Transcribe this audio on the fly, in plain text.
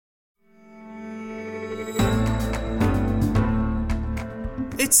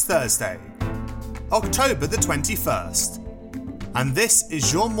It's Thursday, October the 21st, and this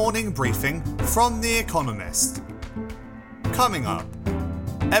is your morning briefing from The Economist. Coming up,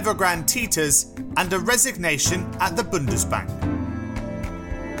 Evergrande teeters and a resignation at the Bundesbank.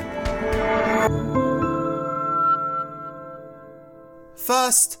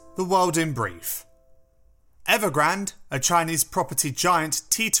 First, the world in brief. Evergrande, a Chinese property giant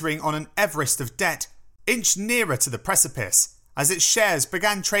teetering on an Everest of debt, inched nearer to the precipice as its shares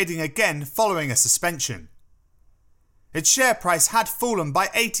began trading again following a suspension. Its share price had fallen by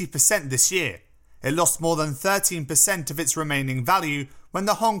 80% this year. It lost more than 13% of its remaining value when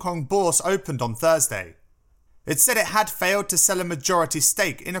the Hong Kong bourse opened on Thursday. It said it had failed to sell a majority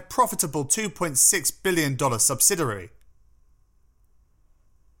stake in a profitable $2.6 billion subsidiary.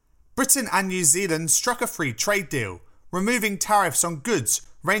 Britain and New Zealand struck a free trade deal, removing tariffs on goods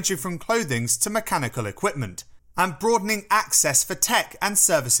ranging from clothing to mechanical equipment, and broadening access for tech and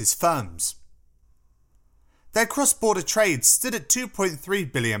services firms. Their cross-border trade stood at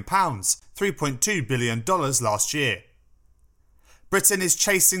 £2.3 billion, $3.2 billion last year. Britain is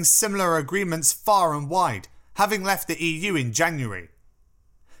chasing similar agreements far and wide, having left the EU in January.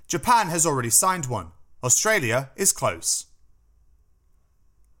 Japan has already signed one. Australia is close.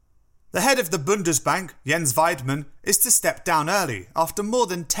 The head of the Bundesbank, Jens Weidmann, is to step down early after more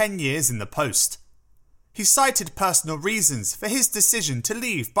than 10 years in the post. He cited personal reasons for his decision to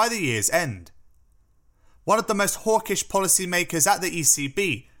leave by the year's end. One of the most hawkish policymakers at the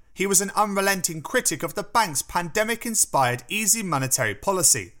ECB, he was an unrelenting critic of the bank's pandemic-inspired easy monetary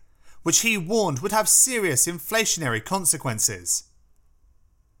policy, which he warned would have serious inflationary consequences.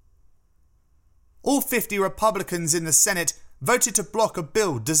 All 50 Republicans in the Senate voted to block a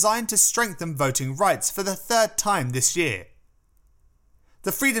bill designed to strengthen voting rights for the third time this year.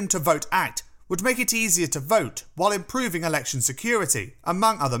 The Freedom to Vote Act would make it easier to vote while improving election security,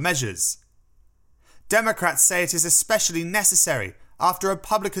 among other measures. Democrats say it is especially necessary after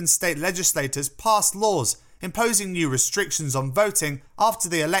Republican state legislators passed laws imposing new restrictions on voting after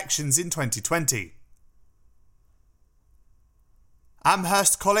the elections in 2020.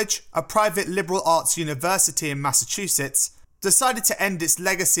 Amherst College, a private liberal arts university in Massachusetts, decided to end its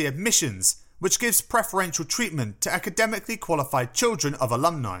legacy admissions, which gives preferential treatment to academically qualified children of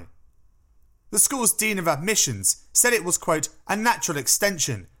alumni. The school's Dean of Admissions said it was, quote, a natural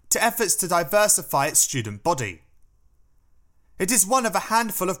extension to efforts to diversify its student body. It is one of a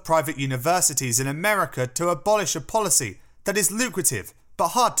handful of private universities in America to abolish a policy that is lucrative but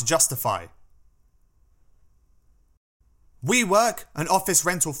hard to justify. WeWork, an office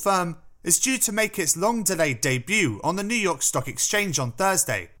rental firm, is due to make its long-delayed debut on the New York Stock Exchange on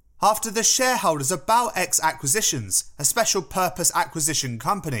Thursday, after the shareholders of BowX Acquisitions, a special purpose acquisition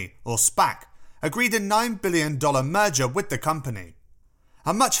company, or SPAC, agreed a $9 billion merger with the company.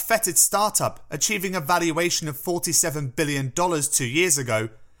 A much feted startup achieving a valuation of $47 billion 2 years ago,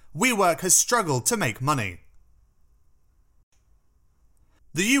 WeWork has struggled to make money.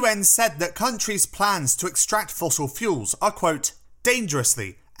 The UN said that countries' plans to extract fossil fuels are, quote,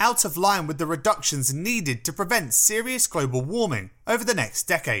 dangerously out of line with the reductions needed to prevent serious global warming over the next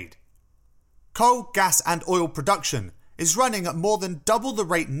decade. Coal, gas and oil production is running at more than double the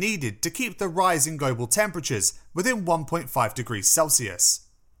rate needed to keep the rise in global temperatures within 1.5 degrees Celsius.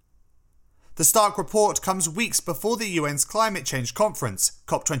 The stark report comes weeks before the UN's climate change conference,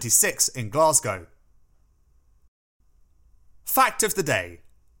 COP26, in Glasgow. Fact of the day: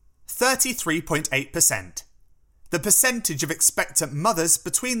 33.8%. The percentage of expectant mothers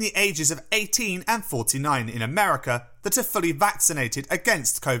between the ages of 18 and 49 in America that are fully vaccinated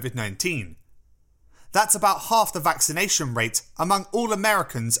against COVID-19. That's about half the vaccination rate among all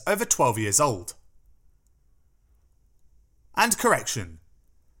Americans over 12 years old. And correction.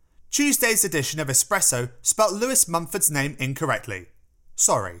 Tuesday's edition of Espresso spelt Lewis Mumford's name incorrectly.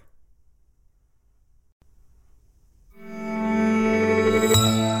 Sorry.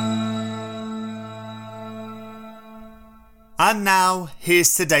 And now,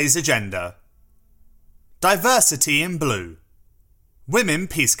 here's today's agenda. Diversity in blue. Women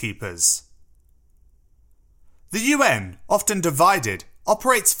peacekeepers. The UN, often divided,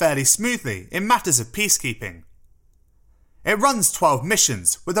 operates fairly smoothly in matters of peacekeeping. It runs 12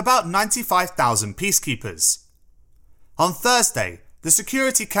 missions with about 95,000 peacekeepers. On Thursday, the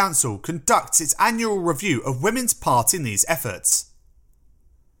Security Council conducts its annual review of women's part in these efforts.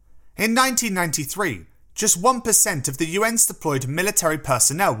 In 1993, just 1% of the UN's deployed military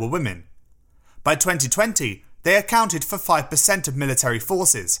personnel were women. By 2020, they accounted for 5% of military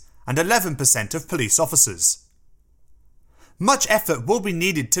forces and 11% of police officers. Much effort will be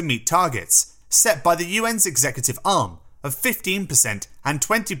needed to meet targets set by the UN's executive arm, of 15% and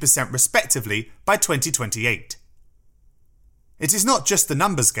 20% respectively by 2028. It is not just the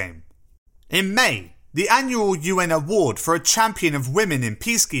numbers game. In May, the annual UN Award for a Champion of Women in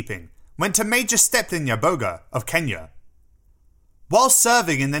Peacekeeping went to Major Stephanie Nyaboga of Kenya. While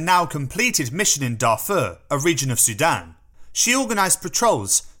serving in the now completed mission in Darfur, a region of Sudan, she organised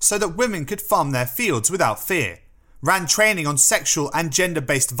patrols so that women could farm their fields without fear, ran training on sexual and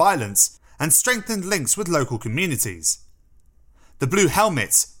gender-based violence, and strengthened links with local communities. The Blue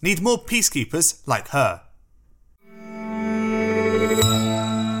Helmets need more peacekeepers like her.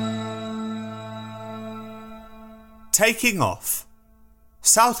 Taking off.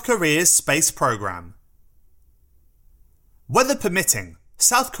 South Korea's space program. Weather permitting,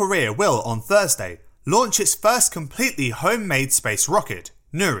 South Korea will, on Thursday, launch its first completely homemade space rocket,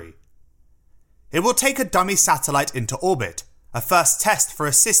 Nuri. It will take a dummy satellite into orbit, a first test for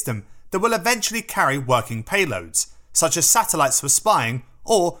a system that will eventually carry working payloads, such as satellites for spying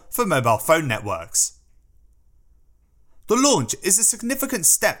or for mobile phone networks. The launch is a significant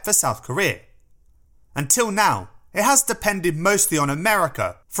step for South Korea. Until now, it has depended mostly on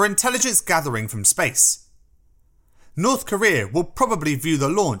America for intelligence gathering from space. North Korea will probably view the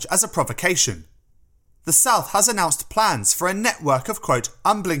launch as a provocation. The South has announced plans for a network of, quote,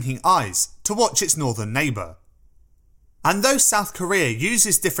 unblinking eyes to watch its northern neighbour. And though South Korea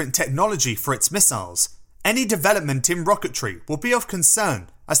uses different technology for its missiles, any development in rocketry will be of concern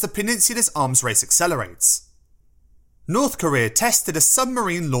as the peninsula's arms race accelerates. North Korea tested a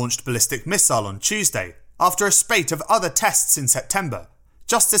submarine-launched ballistic missile on Tuesday after a spate of other tests in September,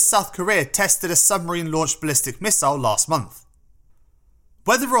 just as South Korea tested a submarine-launched ballistic missile last month.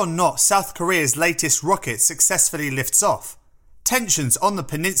 Whether or not South Korea's latest rocket successfully lifts off, tensions on the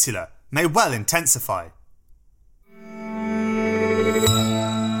peninsula may well intensify.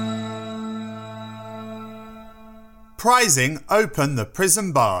 Prizing open the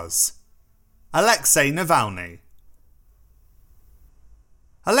prison bars. Alexei Navalny.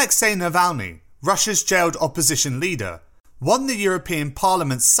 Alexei Navalny, Russia's jailed opposition leader, won the European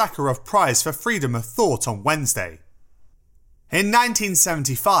Parliament's Sakharov Prize for Freedom of Thought on Wednesday. In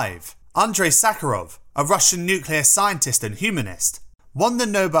 1975, Andrei Sakharov, a Russian nuclear scientist and humanist, won the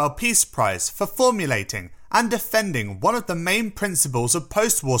Nobel Peace Prize for formulating and defending one of the main principles of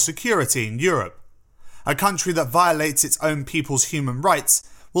post-war security in Europe. A country that violates its own people's human rights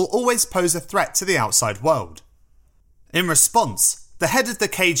will always pose a threat to the outside world. In response, the head of the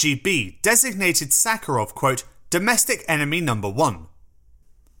KGB designated Sakharov, quote, domestic enemy number one.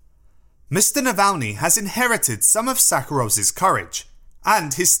 Mr. Navalny has inherited some of Sakharov's courage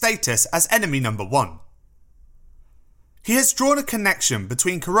and his status as enemy number one. He has drawn a connection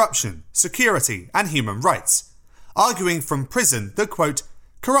between corruption, security, and human rights, arguing from prison that, quote,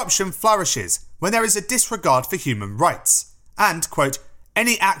 corruption flourishes when there is a disregard for human rights, and, quote,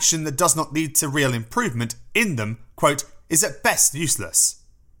 any action that does not lead to real improvement in them, quote, is at best useless.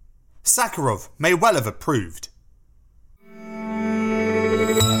 Sakharov may well have approved.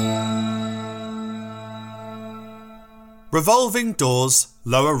 Revolving doors,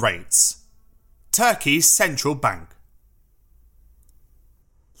 lower rates. Turkey's central bank.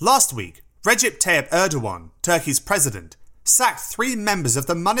 Last week, Recep Tayyip Erdogan, Turkey's president, sacked 3 members of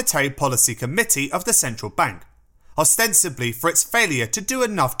the Monetary Policy Committee of the central bank, ostensibly for its failure to do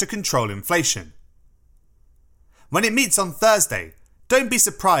enough to control inflation. When it meets on Thursday, don't be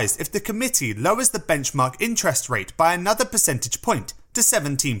surprised if the committee lowers the benchmark interest rate by another percentage point to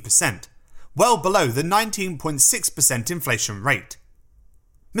 17%, well below the 19.6% inflation rate.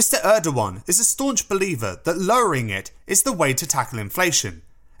 Mr. Erdogan is a staunch believer that lowering it is the way to tackle inflation,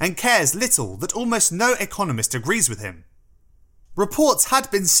 and cares little that almost no economist agrees with him. Reports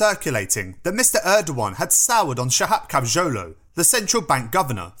had been circulating that Mr. Erdogan had soured on Shahap Kavjolu, the central bank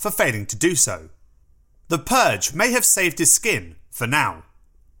governor, for failing to do so. The purge may have saved his skin, for now.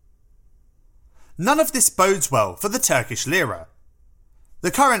 None of this bodes well for the Turkish lira.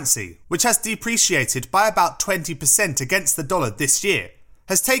 The currency, which has depreciated by about 20% against the dollar this year,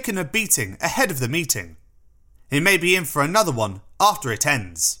 has taken a beating ahead of the meeting. It may be in for another one after it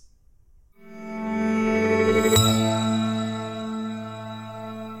ends.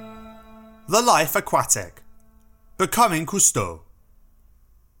 The life aquatic. Becoming Cousteau.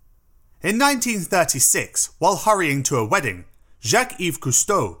 In 1936, while hurrying to a wedding, Jacques-Yves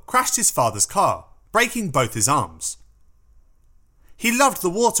Cousteau crashed his father's car, breaking both his arms. He loved the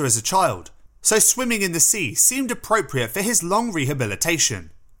water as a child, so swimming in the sea seemed appropriate for his long rehabilitation.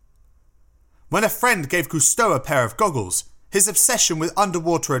 When a friend gave Cousteau a pair of goggles, his obsession with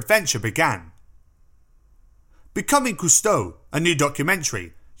underwater adventure began. Becoming Cousteau, a new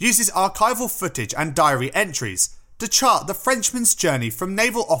documentary, uses archival footage and diary entries to chart the Frenchman's journey from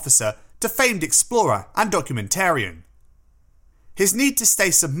naval officer to famed explorer and documentarian. His need to stay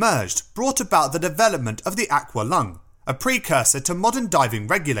submerged brought about the development of the aqua lung, a precursor to modern diving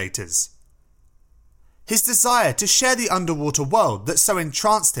regulators. His desire to share the underwater world that so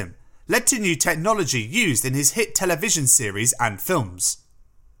entranced him led to new technology used in his hit television series and films.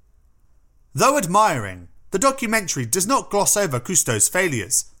 Though admiring, the documentary does not gloss over Cousteau's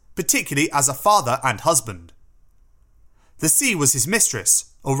failures, particularly as a father and husband. The sea was his mistress,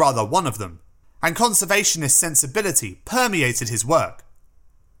 or rather one of them, and conservationist sensibility permeated his work.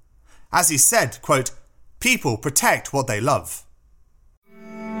 As he said, quote, "People protect what they love."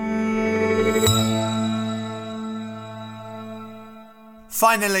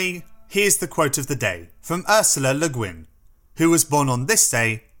 Finally, here's the quote of the day from Ursula Le Guin, who was born on this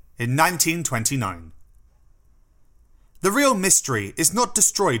day in 1929. "The real mystery is not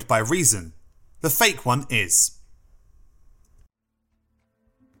destroyed by reason. The fake one is."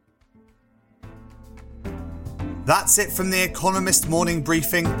 That's it from the Economist morning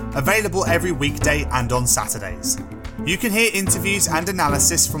briefing, available every weekday and on Saturdays. You can hear interviews and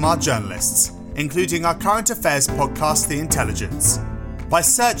analysis from our journalists, including our current affairs podcast, The Intelligence, by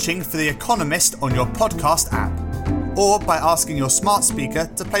searching for The Economist on your podcast app, or by asking your smart speaker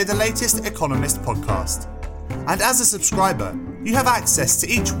to play the latest Economist podcast. And as a subscriber, you have access to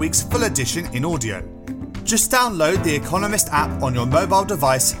each week's full edition in audio. Just download the Economist app on your mobile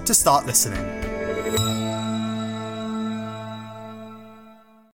device to start listening.